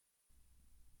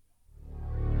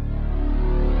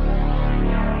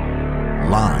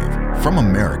From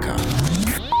America,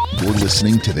 you're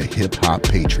listening to the Hip Hop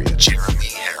Patriot, Jeremy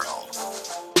Harrell.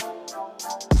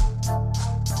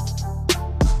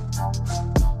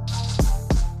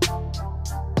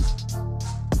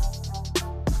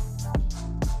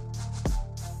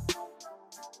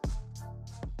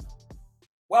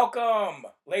 Welcome,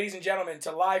 ladies and gentlemen,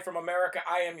 to Live from America.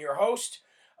 I am your host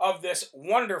of this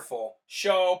wonderful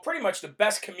show, pretty much the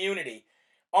best community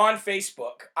on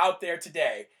Facebook out there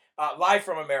today. Live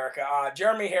from America.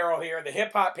 Jeremy Harrell here, the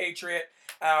Hip Hop Patriot.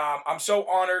 I'm so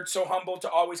honored, so humbled to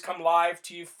always come live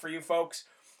to you for you folks.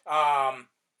 Let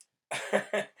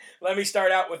me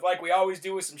start out with, like we always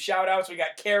do, with some shout outs. We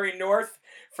got Carrie North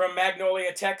from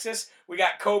Magnolia, Texas. We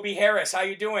got Kobe Harris. How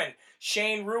you doing?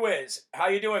 Shane Ruiz. How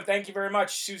you doing? Thank you very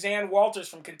much. Suzanne Walters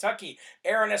from Kentucky.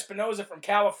 Aaron Espinoza from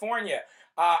California.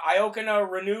 Iokana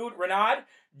Renaud.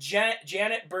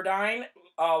 Janet Burdine.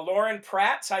 Lauren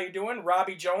Pratt. How you doing?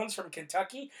 Robbie Jones from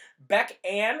Kentucky. Beck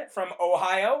Ann from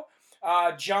Ohio.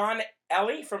 John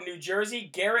Ellie from New Jersey.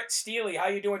 Garrett Steely. How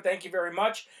you doing? Thank you very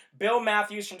much. Bill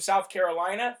Matthews from South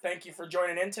Carolina. Thank you for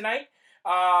joining in tonight.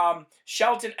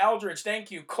 Shelton Eldridge.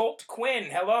 Thank you. Colt Quinn.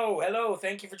 Hello.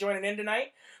 Thank you for joining in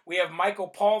tonight. We have Michael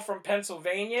Paul from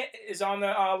Pennsylvania is on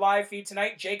the live feed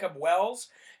tonight. Jacob Wells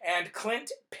and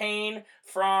Clint Payne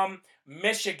from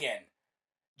Michigan.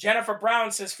 Jennifer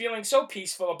Brown says, feeling so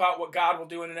peaceful about what God will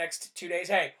do in the next 2 days.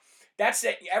 Hey, that's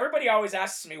it. Everybody always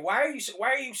asks me, why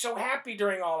are you so happy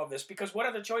during all of this? Because what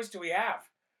other choice do we have?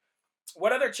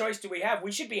 What other choice do we have?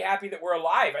 We should be happy that we're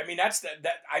alive. I mean,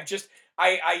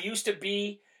 I used to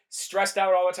be stressed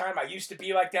out all the time. I used to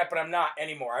be like that, but I'm not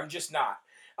anymore. I'm just not.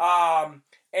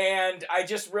 And I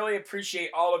just really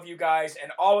appreciate all of you guys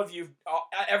and all of you,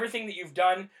 everything that you've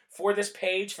done for this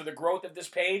page, for the growth of this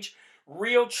page.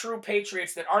 Real, true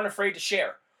patriots that aren't afraid to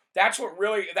share. That's what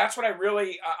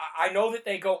I know that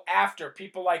they go after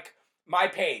people like my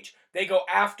page. They go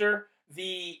after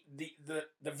the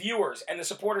viewers and the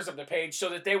supporters of the page so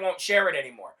that they won't share it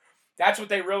anymore. That's what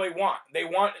they really want. They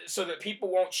want so that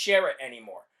people won't share it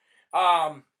anymore.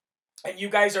 And you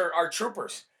guys are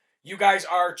troopers. You guys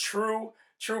are true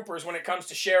troopers when it comes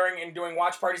to sharing and doing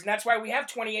watch parties. And that's why we have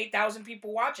 28,000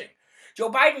 people watching. Joe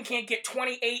Biden can't get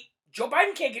 280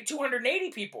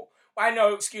 people. I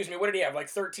know, excuse me, what did he have, like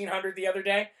 1,300 the other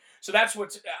day? So that's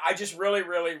I just really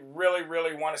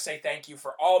want to say thank you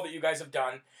for all that you guys have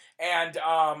done. And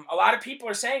a lot of people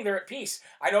are saying they're at peace.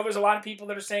 I know there's a lot of people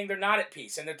that are saying they're not at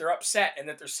peace and that they're upset and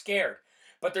that they're scared.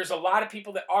 But there's a lot of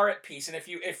people that are at peace. And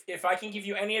if I can give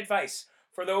you any advice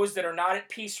for those that are not at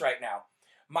peace right now,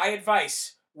 my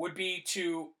advice would be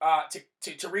to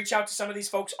reach out to some of these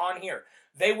folks on here.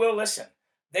 They will listen.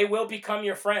 They will become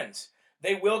your friends.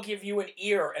 They will give you an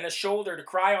ear and a shoulder to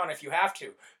cry on if you have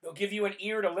to. They'll give you an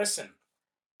ear to listen.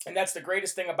 And that's the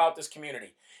greatest thing about this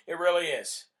community. It really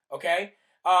is. Okay?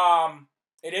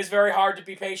 It is very hard to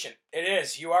be patient. It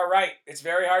is. You are right. It's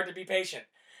very hard to be patient.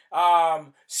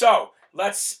 So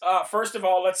let's first of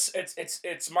all,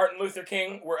 it's Martin Luther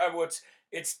King.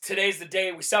 Today's the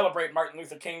day we celebrate Martin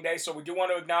Luther King Day, so we do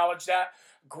want to acknowledge that.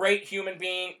 Great human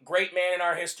being, great man in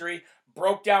our history,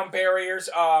 broke down barriers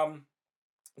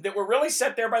that were really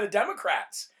set there by the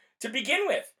Democrats to begin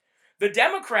with. The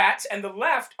Democrats and the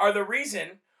left are the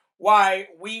reason why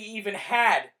we even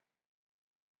had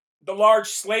the large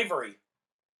slavery,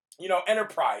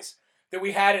 enterprise that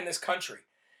we had in this country.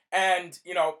 And,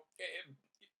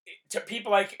 to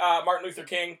people like Martin Luther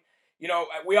King,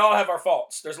 we all have our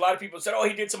faults. There's a lot of people that said, oh,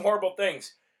 he did some horrible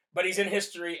things. But he's in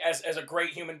history as a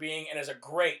great human being and as a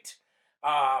great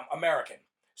American.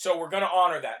 So we're going to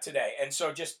honor that today. And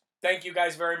so just thank you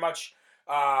guys very much.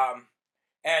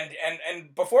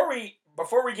 And before we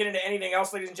get into anything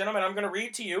else, ladies and gentlemen, I'm going to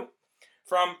read to you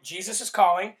from Jesus is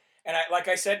Calling. And like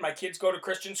I said, my kids go to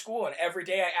Christian school, and every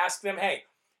day I ask them, hey,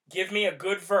 give me a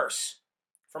good verse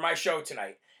for my show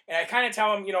tonight. And I kind of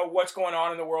tell them, what's going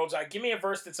on in the world. So give me a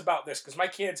verse that's about this, because my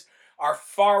kids are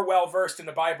far well versed in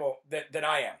the Bible than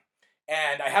I am.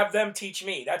 And I have them teach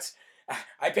me.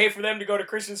 I pay for them to go to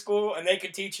Christian school, and they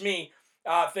can teach me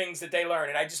things that they learn.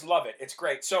 And I just love it. It's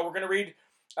great. So we're going to read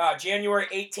January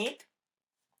 18th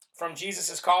from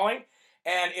Jesus is Calling.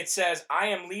 And it says, I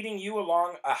am leading you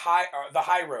along the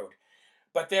high road,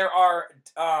 but there are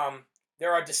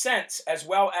descents as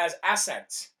well as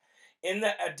ascents. In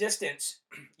the distance,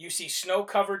 you see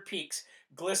snow-covered peaks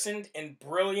glistened in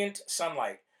brilliant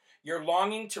sunlight. Your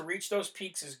longing to reach those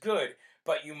peaks is good,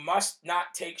 but you must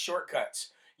not take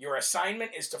shortcuts. Your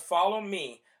assignment is to follow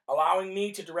me, allowing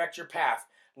me to direct your path.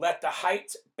 Let the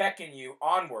heights beckon you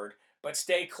onward, but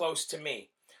stay close to me.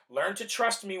 Learn to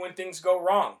trust me when things go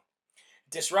wrong.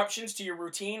 Disruptions to your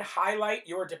routine highlight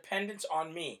your dependence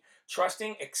on me.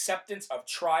 Trusting acceptance of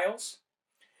trials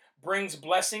brings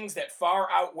blessings that far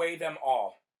outweigh them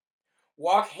all.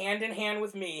 Walk hand in hand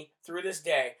with me through this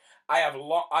day. I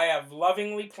have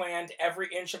lovingly planned every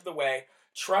inch of the way.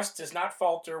 Trust does not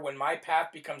falter when my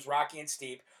path becomes rocky and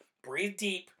steep. Breathe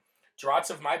deep, draughts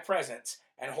of my presence,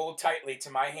 and hold tightly to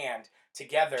my hand.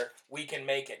 Together we can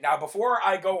make it. Now, before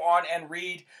I go on and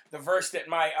read the verse that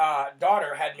my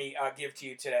daughter had me give to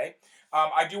you today,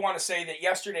 I do want to say that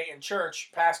yesterday in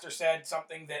church, Pastor said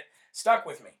something that stuck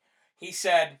with me. He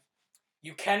said,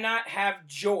 "You cannot have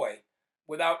joy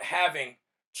without having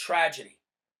tragedy."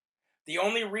 The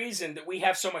only reason that we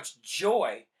have so much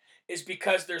joy is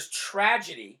because there's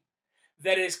tragedy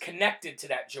that is connected to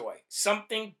that joy.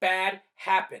 Something bad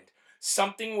happened.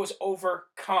 Something was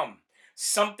overcome.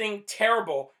 Something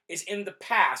terrible is in the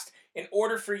past in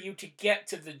order for you to get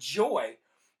to the joy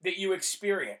that you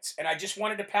experience. And I just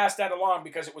wanted to pass that along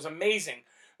because it was amazing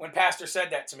when Pastor said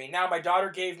that to me. Now, my daughter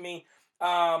gave me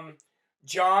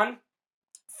John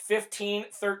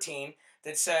 15:13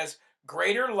 that says,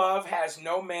 "Greater love has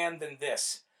no man than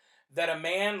this, that a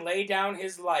man lay down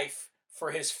his life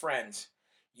for his friends.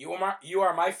 You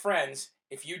are my friends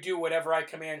if you do whatever I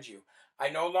command you. I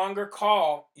no longer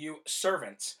call you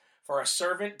servants, for a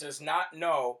servant does not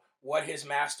know what his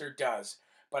master does.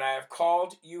 But I have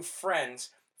called you friends,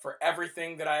 for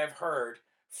everything that I have heard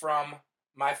from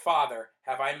my Father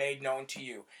have I made known to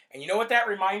you." And you know what that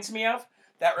reminds me of?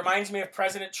 That reminds me of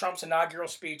President Trump's inaugural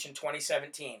speech in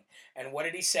 2017. And what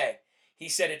did he say? He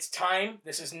said, "It's time.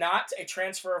 This is not a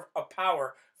transfer of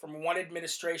power from one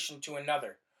administration to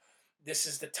another. This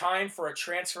is the time for a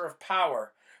transfer of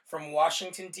power from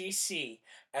Washington, D.C.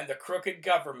 and the crooked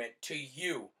government to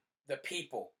you, the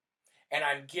people. And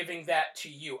I'm giving that to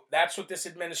you." That's what this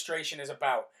administration is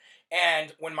about.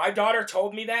 And when my daughter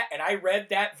told me that, and I read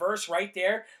that verse right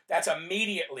there, that is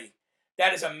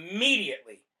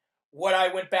immediately what I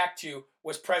went back to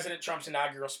was President Trump's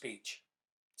inaugural speech.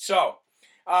 So,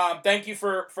 thank you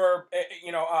for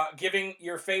giving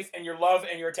your faith and your love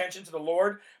and your attention to the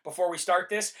Lord. Before we start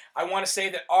this, I want to say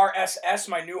that RSS,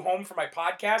 my new home for my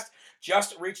podcast,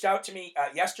 just reached out to me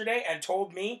yesterday and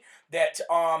told me that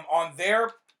on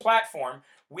their platform,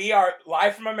 we are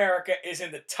Live from America is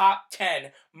in the top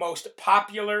 10 most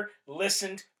popular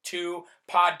listened to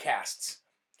podcasts.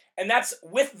 And that's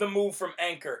with the move from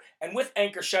Anchor, and with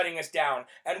Anchor shutting us down,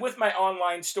 and with my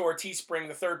online store, Teespring,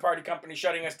 the third-party company,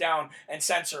 shutting us down and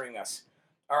censoring us.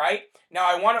 All right?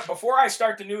 Now, before I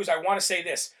start the news, I want to say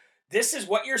this. This is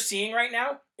what you're seeing right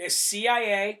now is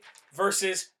CIA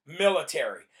versus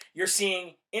military. You're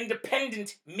seeing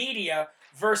independent media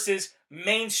versus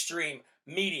mainstream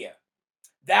media.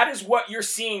 That is what you're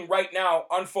seeing right now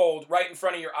unfold right in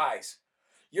front of your eyes.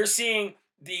 You're seeing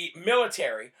the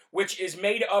military, which is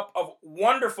made up of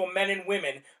wonderful men and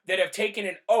women that have taken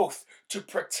an oath to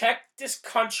protect this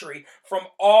country from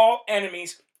all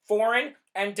enemies, foreign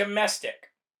and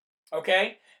domestic.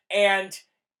 Okay? And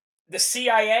the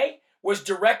CIA was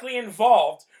directly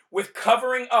involved with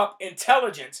covering up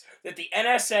intelligence that the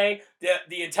NSA,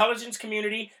 the intelligence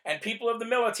community, and people of the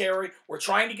military were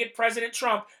trying to get President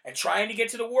Trump and trying to get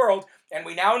to the world. And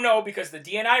we now know, because the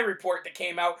DNI report that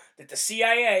came out, that the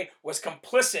CIA was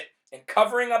complicit in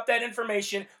covering up that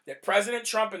information that President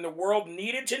Trump and the world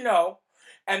needed to know,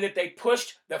 and that they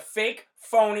pushed the fake,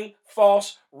 phony,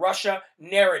 false Russia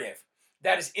narrative.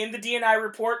 That is in the DNI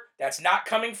report. That's not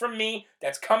coming from me.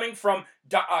 That's coming from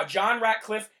John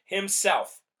Ratcliffe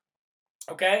himself.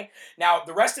 Okay? Now,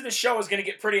 the rest of the show is going to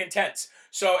get pretty intense.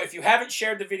 So if you haven't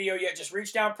shared the video yet, just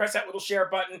reach down, press that little share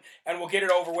button, and we'll get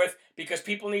it over with, because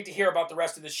people need to hear about the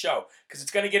rest of this show, because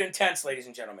it's going to get intense, ladies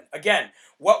and gentlemen. Again,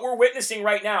 what we're witnessing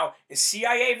right now is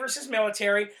CIA versus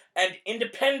military and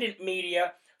independent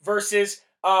media versus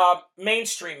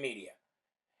mainstream media.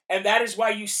 And that is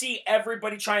why you see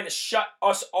everybody trying to shut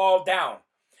us all down.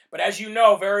 But as you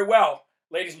know very well,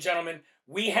 ladies and gentlemen,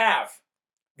 we have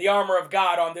the armor of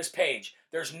God on this page.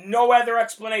 There's no other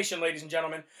explanation, ladies and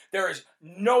gentlemen. There is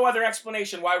no other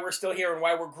explanation why we're still here and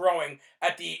why we're growing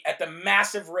at the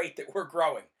massive rate that we're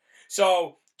growing.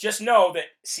 So just know that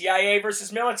CIA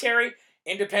versus military,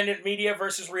 independent media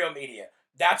versus real media.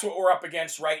 That's what we're up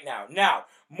against right now. Now,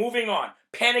 moving on.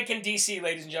 Panic in D.C.,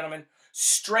 ladies and gentlemen.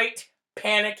 Straight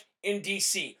panic in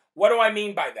D.C. What do I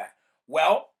mean by that?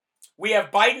 Well, we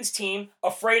have Biden's team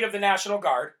afraid of the National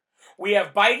Guard. We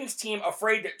have Biden's team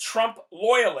afraid that Trump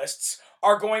loyalists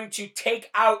are going to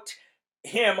take out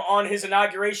him on his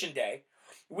inauguration day.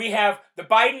 We have the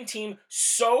Biden team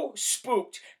so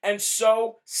spooked and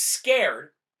so scared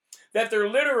that they're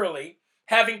literally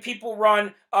having people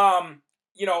run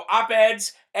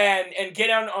op-eds and get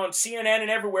on CNN and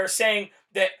everywhere saying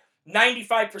that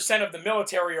 95% of the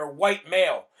military are white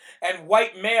male, and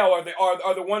white male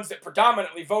are the ones that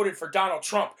predominantly voted for Donald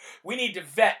Trump. We need to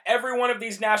vet every one of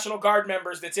these National Guard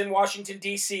members that's in Washington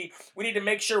D.C. We need to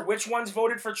make sure which ones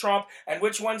voted for Trump and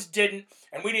which ones didn't.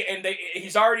 And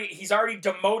he's already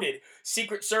demoted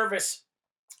Secret Service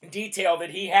detail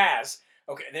that he has.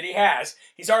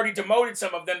 He's already demoted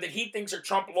some of them that he thinks are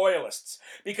Trump loyalists,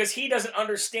 because he doesn't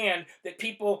understand that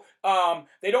people,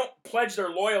 they don't pledge their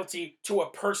loyalty to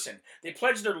a person. They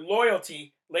pledge their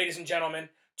loyalty, ladies and gentlemen,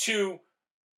 to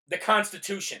the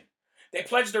Constitution. They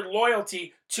pledge their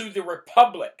loyalty to the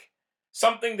Republic,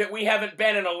 something that we haven't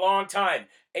been in a long time,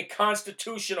 a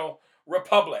constitutional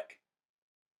republic.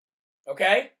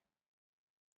 Okay?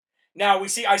 Now, I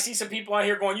see some people on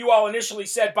here going, you all initially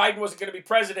said Biden wasn't going to be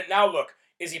president. Now look,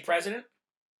 is he president?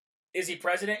 Is he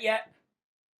president yet?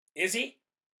 Is he?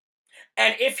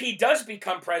 And if he does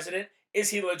become president, is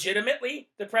he legitimately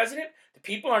the president? The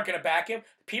people aren't going to back him.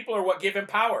 The people are what give him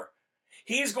power.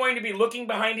 He's going to be looking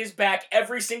behind his back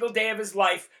every single day of his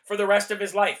life for the rest of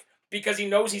his life, because he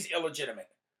knows he's illegitimate.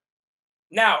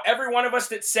 Now, every one of us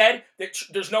that said that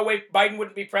there's no way Biden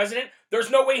wouldn't be president,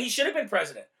 there's no way he should have been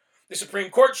president. The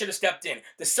Supreme Court should have stepped in.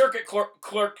 The circuit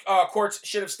courts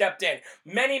should have stepped in.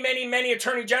 Many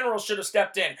attorney generals should have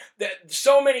stepped in. The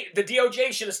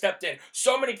DOJ should have stepped in.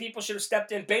 So many people should have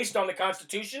stepped in based on the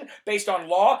Constitution, based on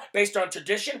law, based on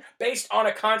tradition, based on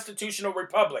a constitutional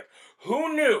republic.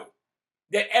 Who knew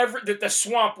that the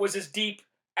swamp was as deep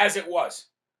as it was?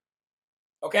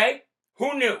 Okay?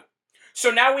 Who knew? So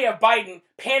now we have Biden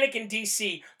panic in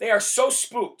D.C. They are so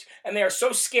spooked and they are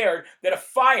so scared that a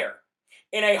fire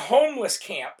in a homeless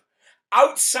camp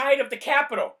outside of the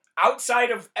Capitol,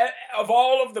 outside of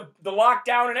all of the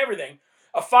lockdown and everything,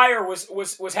 a fire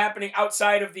was happening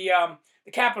outside of the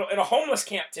Capitol in a homeless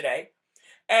camp today,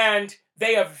 and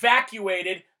they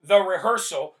evacuated the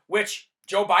rehearsal, which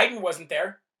Joe Biden wasn't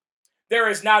there. There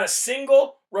is not a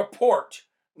single report,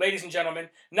 ladies and gentlemen,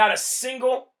 not a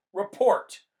single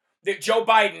report that Joe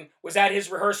Biden was at his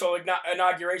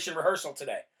inauguration rehearsal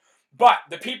today. But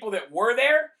the people that were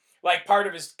there, like part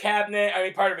of his cabinet,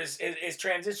 part of his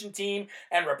transition team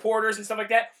and reporters and stuff like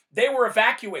that, they were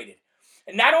evacuated.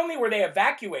 And not only were they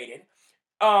evacuated,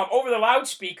 over the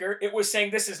loudspeaker, it was saying,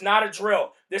 this is not a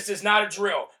drill. This is not a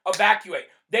drill. Evacuate.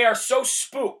 They are so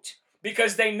spooked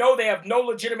because they know they have no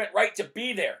legitimate right to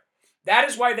be there. That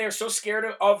is why they are so scared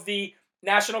of the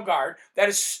National Guard. That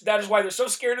is why they're so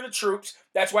scared of the troops.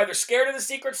 That's why they're scared of the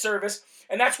Secret Service.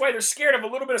 And that's why they're scared of a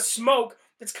little bit of smoke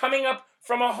that's coming up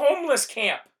from a homeless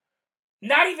camp.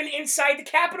 Not even inside the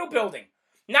Capitol building.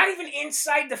 Not even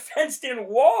inside the fenced-in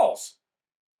walls.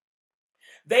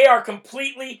 They are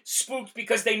completely spooked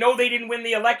because they know they didn't win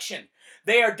the election.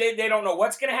 They don't know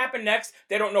what's going to happen next.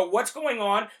 They don't know what's going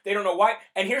on. They don't know why.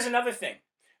 And here's another thing.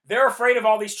 They're afraid of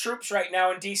all these troops right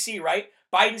now in D.C., right?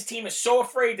 Biden's team is so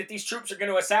afraid that these troops are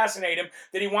going to assassinate him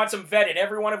that he wants them vetted,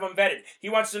 every one of them vetted. He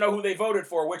wants to know who they voted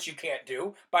for, which you can't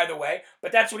do, by the way.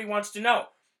 But that's what he wants to know.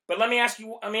 But let me ask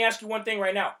you one thing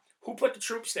right now. Who put the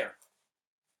troops there?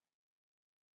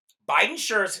 Biden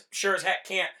sure as heck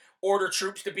can't order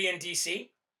troops to be in D.C.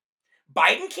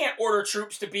 Biden can't order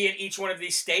troops to be in each one of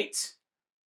these states.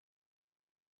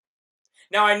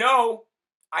 Now, I know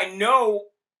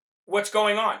what's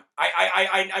going on.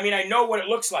 I know what it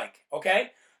looks like,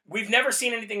 okay? We've never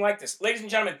seen anything like this. Ladies and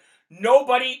gentlemen,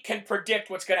 nobody can predict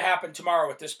what's going to happen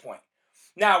tomorrow at this point.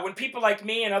 Now, when people like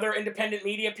me and other independent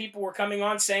media people were coming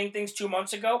on saying things 2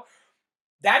 months ago,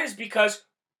 that is because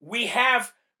we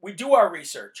do our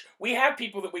research. We have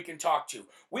people that we can talk to.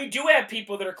 We do have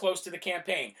people that are close to the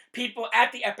campaign, people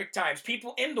at the Epic Times,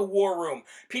 people in the War Room,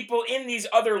 people in these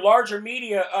other larger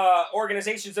media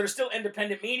organizations that are still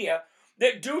independent media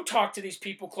that do talk to these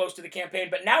people close to the campaign,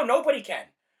 but now nobody can.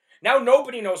 Now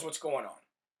nobody knows what's going on.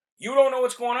 You don't know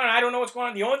what's going on. I don't know what's going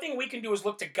on. The only thing we can do is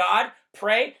look to God,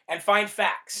 pray, and find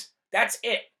facts. That's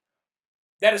it.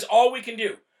 That is all we can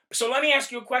do. So let me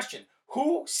ask you a question.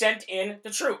 Who sent in the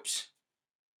troops?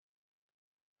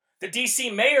 The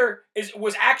D.C. mayor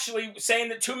was actually saying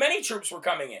that too many troops were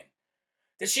coming in.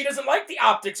 That she doesn't like the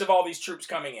optics of all these troops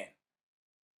coming in.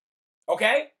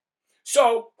 Okay?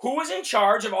 So, who is in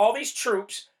charge of all these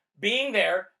troops being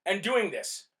there and doing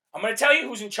this? I'm going to tell you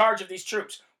who's in charge of these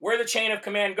troops, where the chain of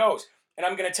command goes. And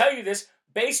I'm going to tell you this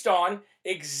based on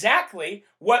exactly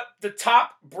what the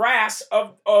top brass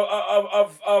in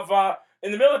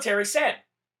the military said.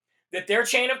 That their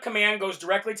chain of command goes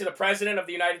directly to the President of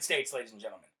the United States, ladies and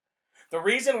gentlemen. The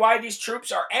reason why these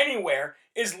troops are anywhere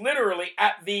is literally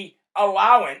at the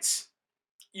allowance,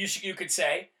 you could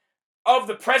say, of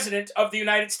the President of the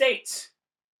United States.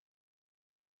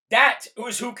 That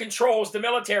is who controls the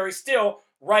military still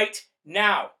right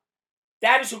now.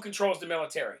 That is who controls the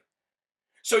military.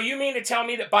 So you mean to tell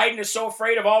me that Biden is so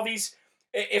afraid of all these?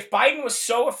 If Biden was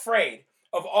so afraid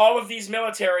of all of these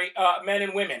military men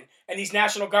and women and these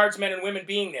National Guards men and women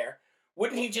being there,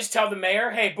 wouldn't he just tell the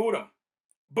mayor, hey, boot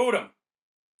him,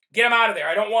 get him out of there.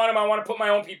 I don't want him. I want to put my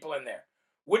own people in there.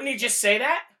 Wouldn't he just say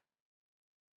that?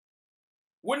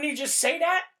 Wouldn't he just say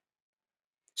that?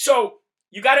 So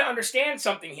you got to understand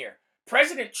something here.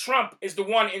 President Trump is the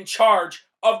one in charge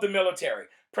of the military.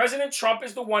 President Trump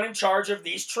is the one in charge of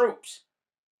these troops.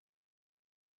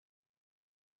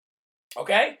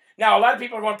 Okay? Now, a lot of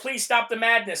people are going, please stop the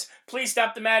madness. Please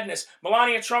stop the madness.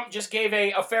 Melania Trump just gave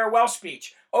a farewell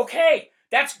speech. Okay,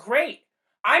 that's great.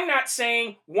 I'm not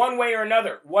saying one way or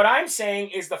another. What I'm saying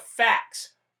is the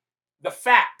facts. The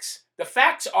facts. The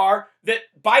facts are that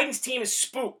Biden's team is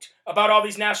spooked about all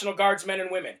these National Guards men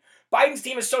and women. Biden's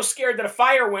team is so scared that a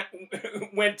fire went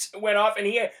off and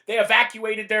they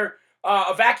evacuated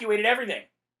everything.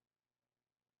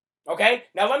 Okay?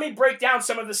 Now let me break down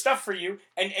some of the stuff for you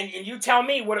and you tell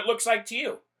me what it looks like to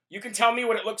you. You can tell me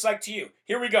what it looks like to you.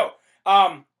 Here we go.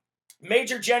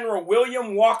 Major General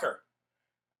William Walker.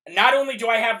 Not only do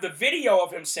I have the video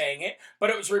of him saying it,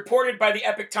 but it was reported by the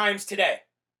Epic Times today.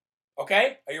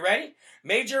 Okay? Are you ready?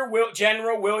 Major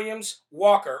General William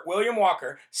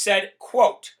Walker said,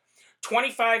 quote,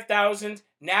 25,000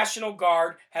 National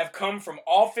Guard have come from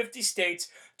all 50 states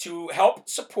to help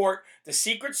support the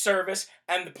Secret Service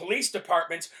and the police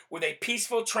departments with a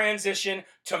peaceful transition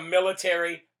to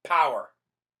military power.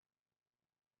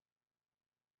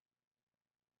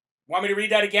 Want me to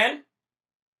read that again?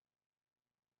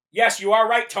 Yes, you are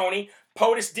right, Tony.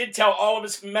 POTUS did tell all of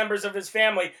his members of his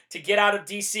family to get out of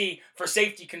D.C. for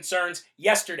safety concerns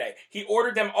yesterday. He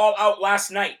ordered them all out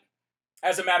last night,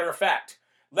 as a matter of fact.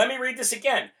 Let me read this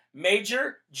again.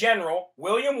 Major General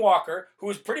William Walker, who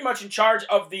is pretty much in charge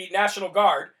of the National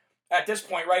Guard at this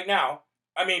point right now.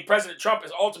 I mean, President Trump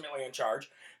is ultimately in charge.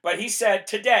 But he said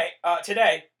today,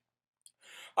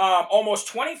 almost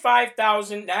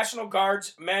 25,000 National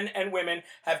Guards men and women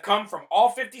have come from all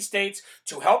 50 states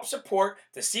to help support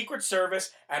the Secret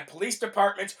Service and police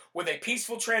departments with a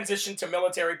peaceful transition to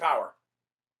military power.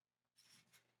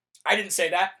 I didn't say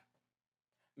that.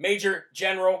 Major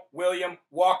General William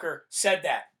Walker said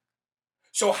that.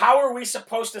 So how are we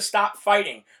supposed to stop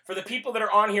fighting for the people that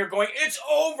are on here going, it's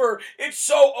over, it's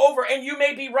so over, and you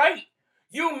may be right.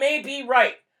 You may be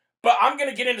right. But I'm going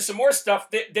to get into some more stuff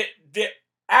that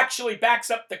actually backs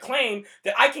up the claim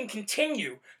that I can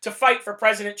continue to fight for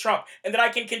President Trump and that I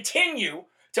can continue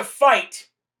to fight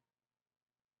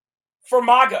for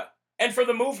MAGA and for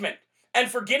the movement and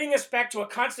for getting us back to a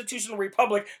constitutional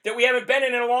republic that we haven't been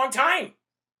in a long time.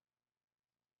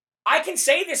 I can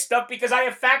say this stuff because I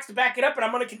have facts to back it up, and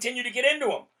I'm going to continue to get into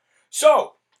them.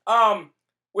 So,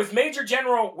 with Major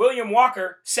General William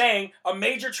Walker saying a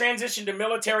major transition to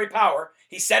military power,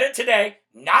 he said it today,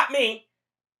 not me,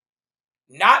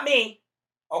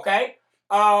 okay?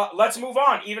 Let's move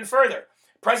on even further.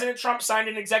 President Trump signed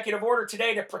an executive order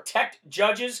today to protect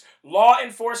judges, law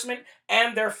enforcement,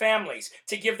 and their families,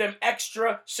 to give them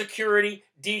extra security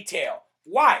detail.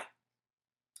 Why?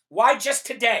 Why just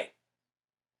today?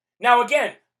 Now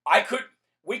again,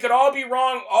 we could all be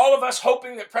wrong, all of us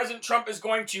hoping that President Trump is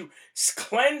going to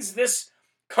cleanse this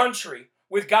country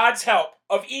with God's help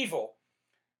of evil.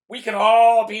 We could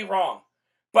all be wrong.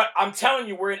 But I'm telling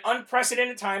you, we're in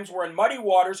unprecedented times, we're in muddy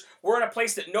waters, we're in a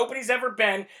place that nobody's ever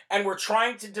been, and we're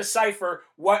trying to decipher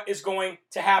what is going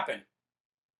to happen.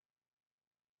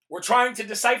 We're trying to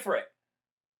decipher it.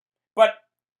 But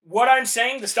what I'm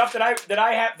saying, the stuff that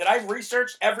I've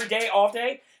researched every day, all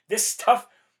day, this stuff,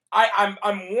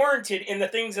 I'm warranted in the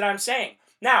things that I'm saying.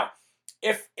 Now,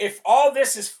 if all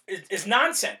this is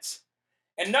nonsense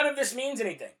and none of this means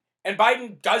anything, and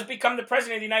Biden does become the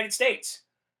president of the United States,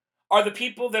 are the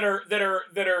people that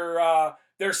are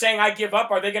saying I give up?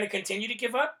 Are they going to continue to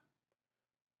give up?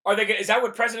 Is that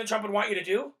what President Trump would want you to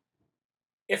do?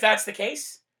 If that's the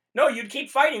case, no, you'd keep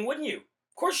fighting, wouldn't you?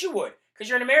 Of course you would, because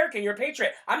you're an American, you're a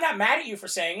patriot. I'm not mad at you for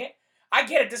saying it. I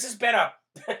get it. This has been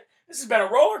a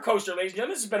roller coaster, ladies and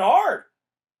gentlemen. This has been hard.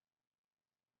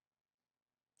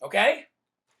 Okay?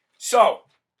 So,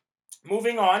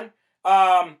 moving on.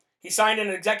 He signed an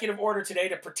executive order today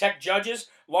to protect judges,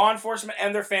 law enforcement,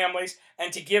 and their families,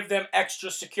 and to give them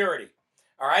extra security.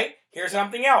 All right? Here's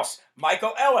something else.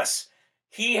 Michael Ellis,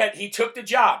 he took the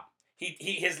job.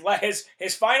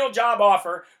 His final job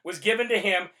offer was given to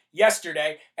him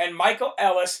yesterday, and Michael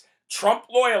Ellis Trump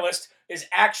loyalist is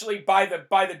actually by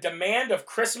the demand of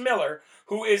Chris Miller,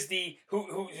 who is the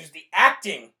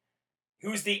acting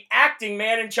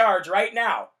man in charge right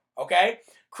now. Okay,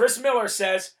 Chris Miller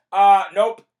says,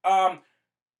 nope,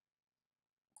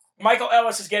 Michael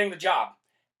Ellis is getting the job,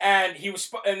 and he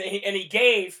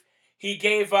gave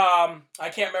I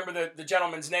can't remember the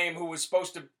gentleman's name who was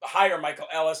supposed to hire Michael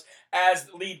Ellis as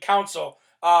lead counsel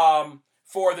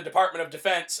for the Department of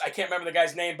Defense. I can't remember the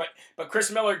guy's name, but Chris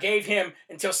Miller gave him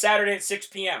until Saturday at 6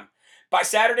 p.m. By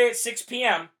Saturday at 6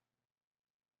 p.m.,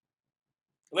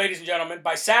 ladies and gentlemen,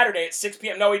 by Saturday at 6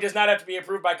 p.m., no, he does not have to be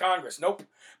approved by Congress. Nope.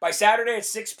 By Saturday at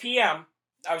 6 p.m.,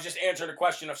 I was just answering a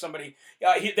question of somebody.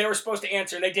 They were supposed to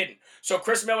answer, and they didn't. So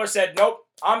Chris Miller said, nope,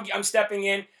 I'm stepping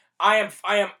in. I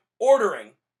am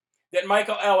ordering that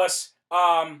Michael Ellis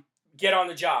get on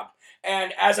the job.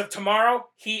 And as of tomorrow,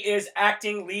 he is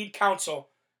acting lead counsel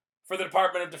for the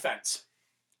Department of Defense.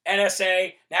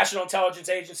 NSA, National Intelligence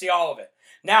Agency, all of it.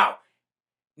 Now,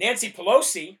 Nancy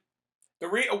Pelosi,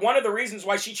 one of the reasons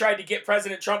why she tried to get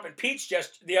President Trump impeached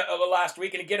just the last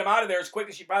week and to get him out of there as quick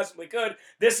as she possibly could,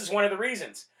 this is one of the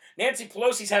reasons. Nancy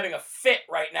Pelosi's having a fit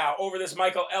right now over this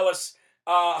Michael Ellis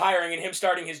hiring and him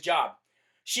starting his job.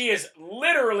 She is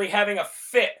literally having a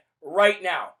fit right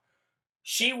now.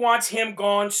 She wants him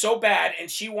gone so bad, and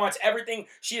she wants everything.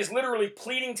 She is literally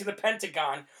pleading to the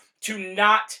Pentagon to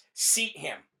not seat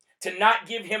him, to not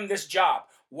give him this job.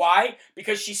 Why?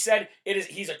 Because she said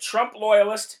he's a Trump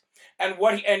loyalist, and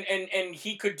and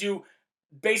he could do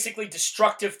basically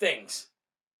destructive things.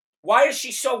 Why is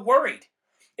she so worried?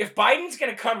 If Biden's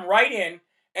going to come right in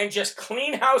and just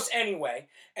clean house anyway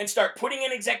and start putting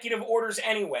in executive orders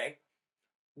anyway,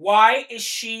 why is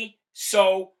she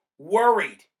so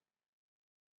worried?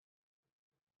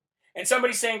 And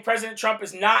somebody's saying President Trump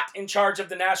is not in charge of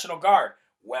the National Guard.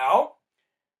 Well,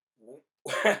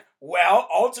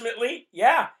 ultimately,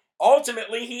 yeah.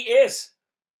 Ultimately, he is.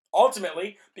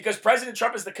 Ultimately, because President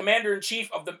Trump is the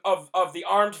commander-in-chief of the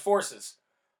armed forces.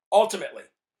 Ultimately.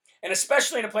 And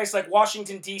especially in a place like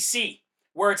Washington, D.C.,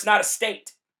 where it's not a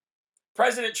state.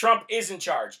 President Trump is in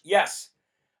charge. Yes.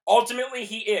 Ultimately,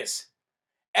 he is.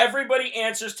 Everybody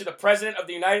answers to the President of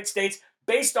the United States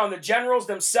based on the generals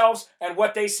themselves and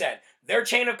what they said. Their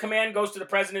chain of command goes to the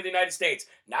President of the United States,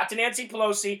 not to Nancy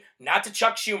Pelosi, not to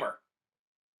Chuck Schumer.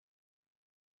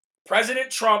 President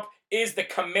Trump is the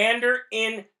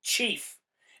commander-in-chief.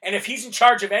 And if he's in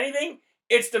charge of anything,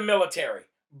 it's the military.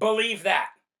 Believe that.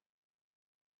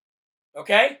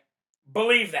 Okay?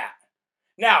 Believe that.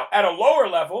 Now, at a lower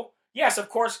level, yes, of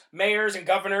course, mayors and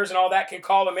governors and all that can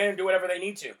call them in and do whatever they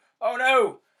need to. Oh,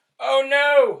 no. Oh,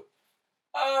 no.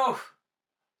 Oh,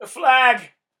 the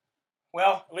flag.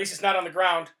 Well, at least it's not on the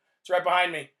ground. It's right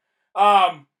behind me.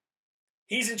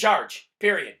 He's in charge,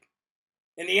 period.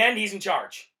 In the end, he's in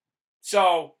charge.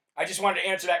 So I just wanted to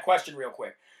answer that question real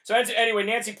quick. So anyway,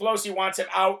 Nancy Pelosi wants him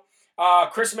out.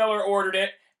 Chris Miller ordered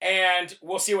it, and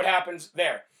we'll see what happens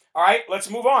there. All right, let's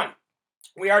move on.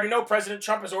 We already know President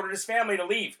Trump has ordered his family to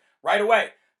leave right away.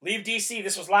 Leave D.C.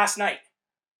 This was last night.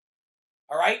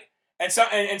 All right?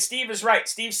 And Steve is right.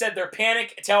 Steve said their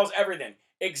panic tells everything.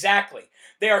 Exactly.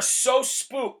 They are so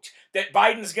spooked that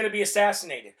Biden's going to be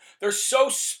assassinated. They're so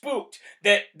spooked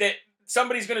that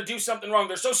somebody's going to do something wrong.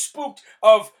 They're so spooked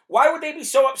of, why would they be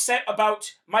so upset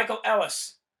about Michael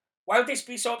Ellis? Why would they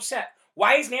be so upset?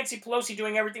 Why is Nancy Pelosi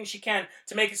doing everything she can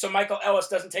to make it so Michael Ellis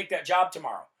doesn't take that job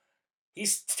tomorrow?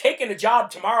 He's taking the job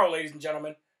tomorrow, ladies and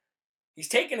gentlemen. He's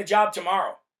taking the job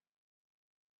tomorrow.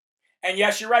 And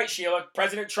yes, you're right, Sheila.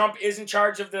 President Trump is in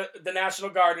charge of the National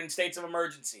Guard in states of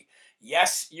emergency.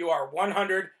 Yes, you are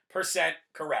 100%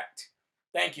 correct.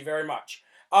 Thank you very much.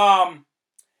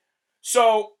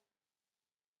 So,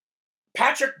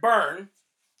 Patrick Byrne,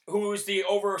 who's the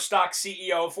Overstock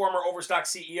CEO, former Overstock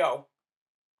CEO,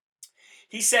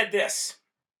 he said this,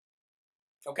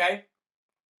 okay?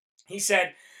 He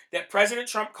said that President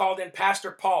Trump called in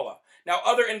Pastor Paula. Now,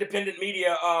 other independent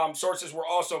media sources were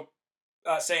also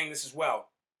saying this as well.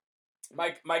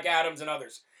 Mike Adams and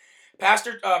others.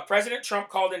 President Trump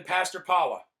called in Pastor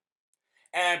Paula.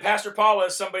 And Pastor Paula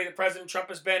is somebody that President Trump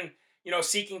has been,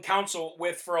 seeking counsel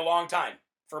with for a long time,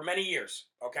 for many years,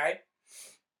 okay?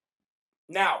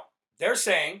 Now, they're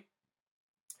saying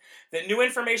that new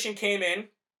information came in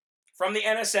from the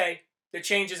NSA that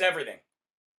changes everything.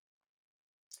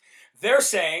 They're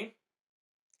saying,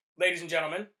 ladies and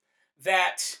gentlemen,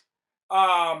 that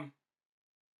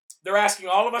they're asking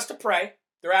all of us to pray.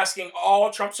 They're asking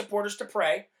all Trump supporters to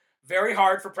pray very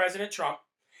hard for President Trump.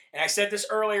 And I said this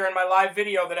earlier in my live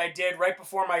video that I did right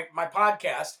before my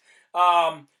podcast,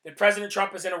 that President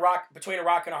Trump is between a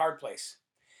rock and a hard place.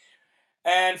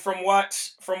 And from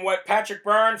what Patrick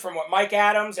Byrne, from what Mike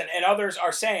Adams and others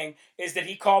are saying, is that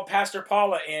he called Pastor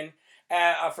Paula in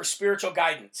for spiritual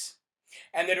guidance.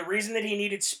 And that the reason that he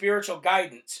needed spiritual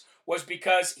guidance was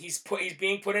because he's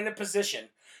being put in a position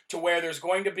to where there's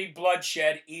going to be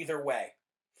bloodshed either way.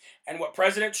 And what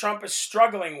President Trump is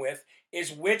struggling with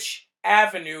is which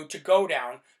avenue to go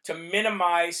down to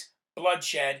minimize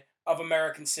bloodshed of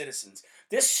American citizens.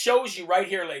 This shows you right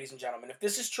here, ladies and gentlemen, if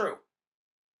this is true,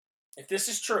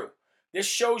 this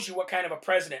shows you what kind of a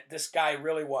president this guy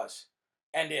really was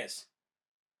and is.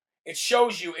 It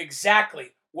shows you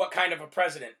exactly what kind of a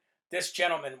president this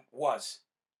gentleman was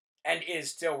and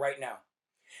is still right now.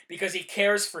 Because he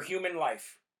cares for human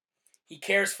life. He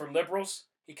cares for liberals.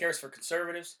 He cares for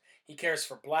conservatives. He cares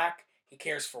for black. He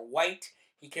cares for white.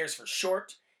 He cares for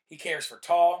short. He cares for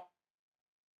tall.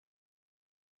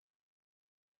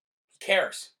 He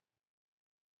cares.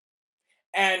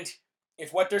 And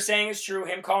if what they're saying is true,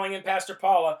 him calling in Pastor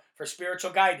Paula for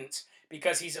spiritual guidance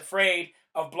because he's afraid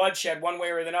of bloodshed one way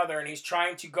or another and he's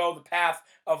trying to go the path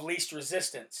of least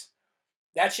resistance,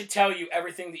 that should tell you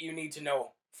everything that you need to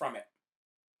know from it.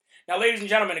 Now, ladies and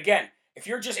gentlemen, again, if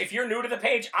you're new to the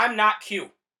page, I'm not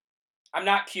Q. I'm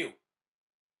not Q.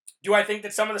 Do I think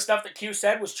that some of the stuff that Q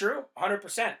said was true?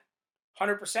 100%.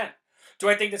 100%. Do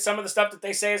I think that some of the stuff that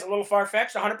they say is a little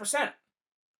far-fetched? 100%.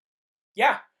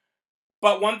 Yeah.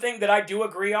 But one thing that I do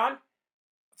agree on,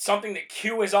 something that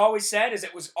Q has always said, is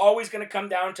it was always going to come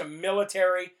down to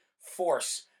military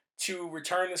force to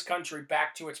return this country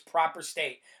back to its proper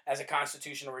state as a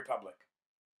constitutional republic.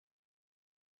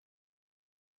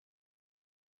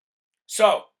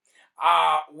 So,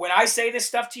 when I say this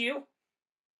stuff to you,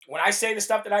 when I say the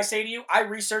stuff that I say to you, I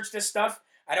research this stuff.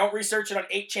 I don't research it on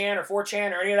 8chan or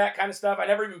 4chan or any of that kind of stuff. I've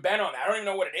never even been on that. I don't even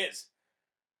know what it is.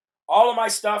 All of my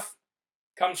stuff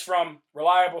comes from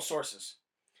reliable sources.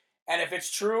 And if it's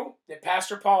true that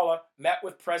Pastor Paula met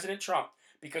with President Trump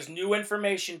because new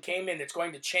information came in that's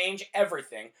going to change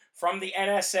everything from the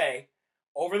NSA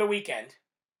over the weekend,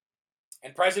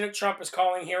 and President Trump is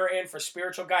calling her in for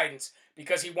spiritual guidance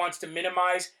because he wants to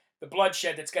minimize the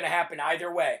bloodshed that's going to happen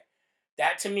either way,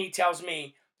 that to me tells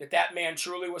me that that man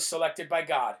truly was selected by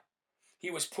God.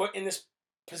 He was put in this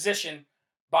position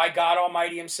by God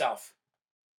Almighty himself.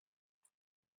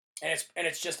 And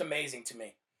it's just amazing to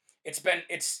me. It's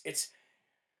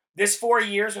this 4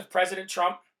 years with President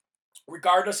Trump,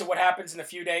 regardless of what happens in a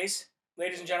few days,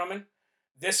 ladies and gentlemen,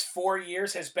 this 4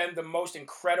 years has been the most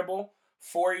incredible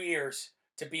 4 years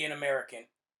to be an American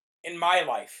in my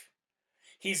life.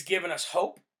 He's given us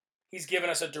hope. He's given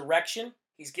us a direction.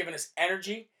 He's given us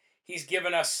energy. He's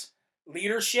given us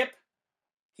leadership.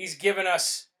 He's given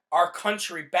us our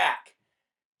country back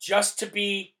just to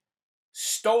be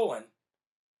stolen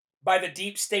by the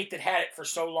deep state that had it for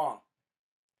so long.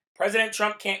 President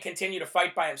Trump can't continue to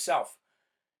fight by himself.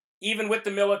 Even with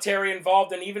the military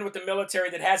involved and even with the military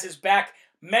that has his back,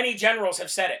 many generals have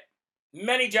said it.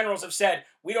 Many generals have said,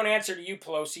 we don't answer to you,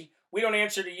 Pelosi. We don't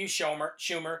answer to you,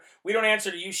 Schumer. We don't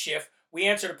answer to you, Schiff. We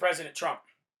answer to President Trump.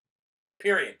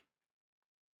 Period.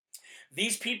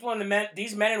 These people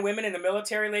these men and women in the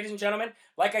military, ladies and gentlemen,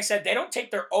 like I said, they don't take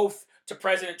their oath to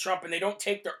President Trump and they don't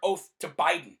take their oath to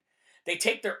Biden. They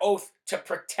take their oath to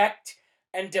protect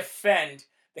and defend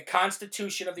the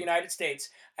Constitution of the United States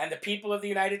and the people of the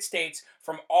United States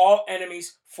from all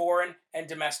enemies, foreign and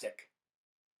domestic.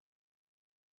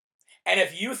 And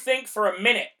if you think for a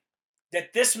minute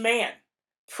that this man,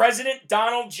 President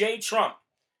Donald J. Trump,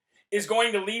 is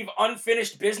going to leave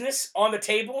unfinished business on the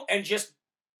table and just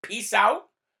peace out,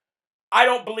 I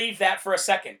don't believe that for a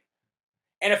second.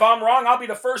 And if I'm wrong, I'll be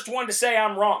the first one to say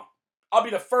I'm wrong. I'll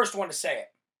be the first one to say it.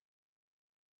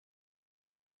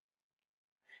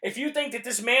 If you think that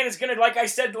this man is going to, like I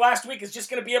said last week, is just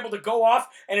going to be able to go off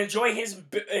and enjoy his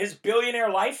billionaire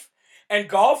life and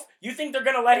golf, you think they're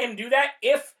going to let him do that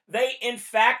if they, in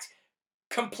fact,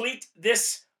 complete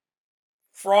this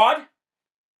fraud?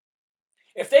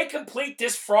 If they complete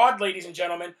this fraud, ladies and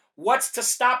gentlemen, what's to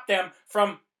stop them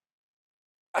from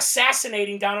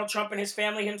assassinating Donald Trump and his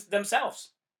family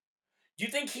themselves? Do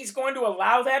you think he's going to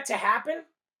allow that to happen?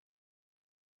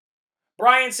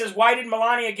 Brian says, why did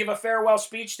Melania give a farewell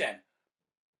speech then?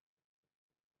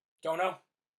 Don't know.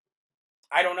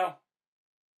 I don't know.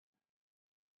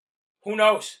 Who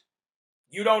knows?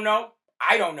 You don't know.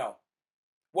 I don't know.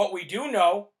 What we do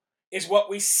know is what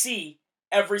we see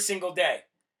every single day.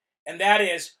 And that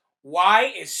is, why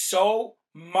is so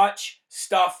much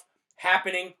stuff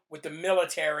happening with the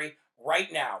military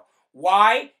right now?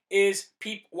 Why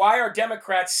are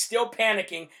Democrats still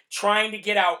panicking, trying to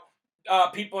get out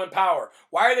people in power?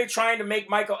 Why are they trying to make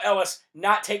Michael Ellis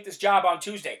not take this job on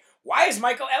Tuesday? Why is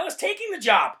Michael Ellis taking the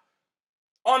job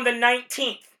on the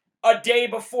 19th, a day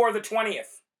before the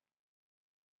 20th?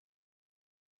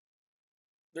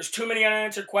 There's too many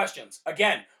unanswered questions.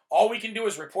 Again, all we can do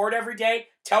is report every day,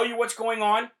 tell you what's going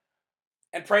on,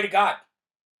 and pray to God.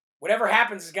 Whatever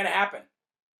happens is going to happen.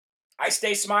 I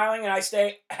stay smiling and I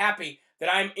stay happy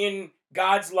that I'm in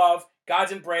God's love,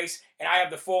 God's embrace, and I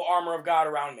have the full armor of God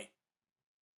around me.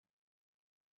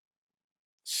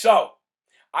 So,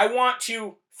 I want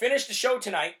to finish the show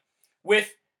tonight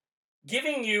with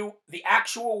giving you the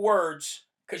actual words,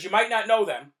 because you might not know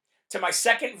them, to my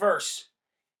second verse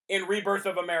in Rebirth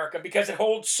of America, because it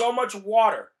holds so much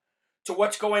water to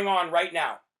what's going on right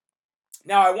now.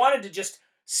 Now, I wanted to just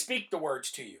speak the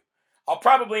words to you. I'll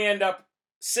probably end up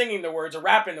singing the words or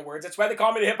rapping the words. That's why they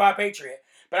call me the Hip Hop Patriot.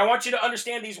 But I want you to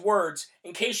understand these words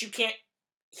in case you can't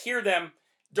hear them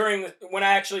when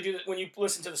I actually do when you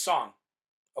listen to the song.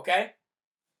 Okay?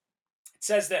 It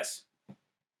says this.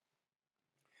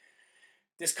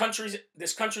 This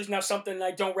country's now something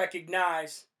I don't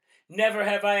recognize. Never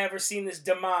have I ever seen this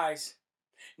demise.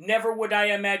 Never would I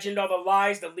imagined all the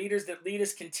lies the leaders that lead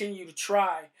us continue to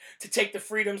try to take the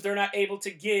freedoms they're not able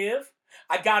to give.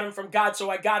 I got them from God, so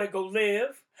I gotta go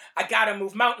live. I gotta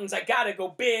move mountains, I gotta go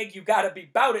big. You gotta be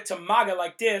bout it to MAGA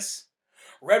like this.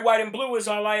 Red, white, and blue is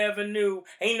all I ever knew.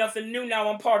 Ain't nothing new now,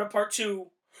 I'm part of part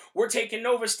two. We're taking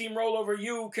over, steamroll over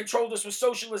you. Controlled us with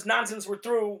socialist nonsense, we're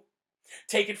through.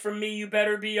 Take it from me, you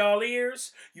better be all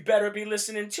ears. You better be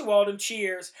listening to all them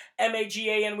cheers.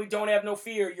 MAGA and we don't have no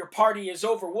fear. Your party is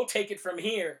over, we'll take it from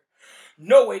here.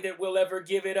 No way that we'll ever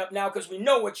give it up now, because we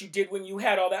know what you did when you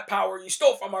had all that power. You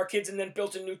stole from our kids and then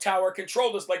built a new tower.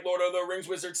 Controlled us like Lord of the Rings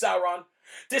wizard Sauron.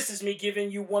 This is me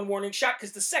giving you one warning shot,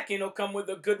 because the second will come with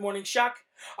a good morning shock.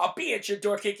 I'll be at your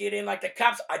door, kick it in like the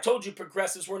cops. I told you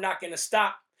progressives we're not going to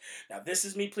stop. Now this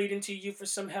is me pleading to you for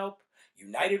some help.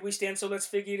 United we stand, so let's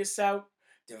figure this out.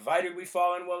 Divided we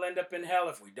fall and we'll end up in hell.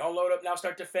 If we don't load up now,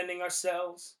 start defending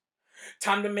ourselves.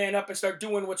 Time to man up and start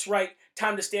doing what's right.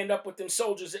 Time to stand up with them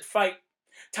soldiers that fight.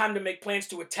 Time to make plans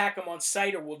to attack them on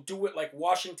sight, or we'll do it like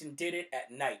Washington did it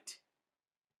at night.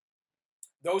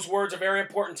 Those words are very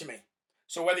important to me.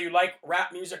 So whether you like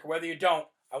rap music or whether you don't,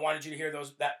 I wanted you to hear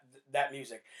that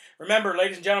music. Remember,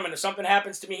 ladies and gentlemen, if something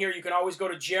happens to me here, you can always go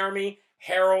to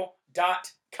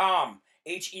jeremyherrell.com.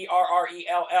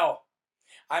 HERRELL.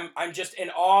 I'm just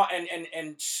in awe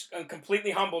and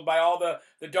completely humbled by all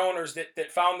the donors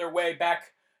that found their way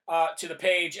back to the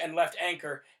page and left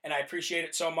Anchor, and I appreciate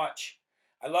it so much.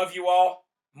 I love you all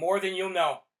more than you'll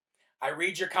know. I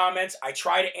read your comments. I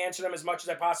try to answer them as much as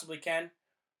I possibly can.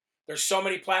 There's so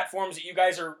many platforms that you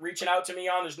guys are reaching out to me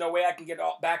on. There's no way I can get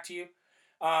back to you.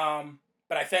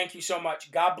 But I thank you so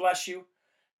much. God bless you.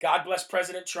 God bless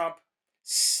President Trump.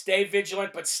 Stay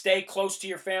vigilant, but stay close to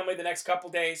your family the next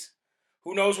couple days.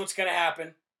 Who knows what's going to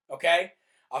happen, okay?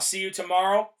 I'll see you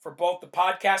tomorrow for both the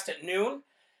podcast at noon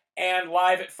and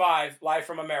live at 5, live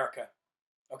from America,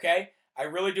 okay? I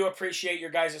really do appreciate your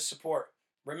guys' support.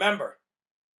 Remember,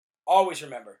 always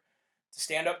remember, to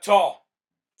stand up tall,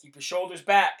 keep your shoulders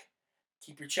back,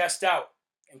 keep your chest out,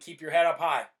 and keep your head up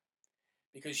high,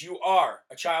 because you are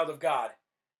a child of God,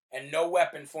 and no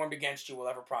weapon formed against you will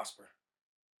ever prosper.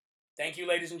 Thank you,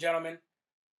 ladies and gentlemen.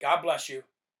 God bless you,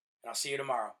 and I'll see you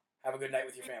tomorrow. Have a good night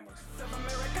with your families.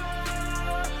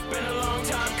 Been a long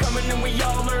time coming, and we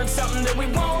all learned something that we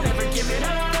won't ever give it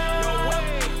up. No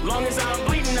way. Long as I'm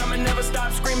bleeding, I'ma never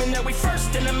stop screaming that we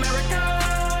first in America.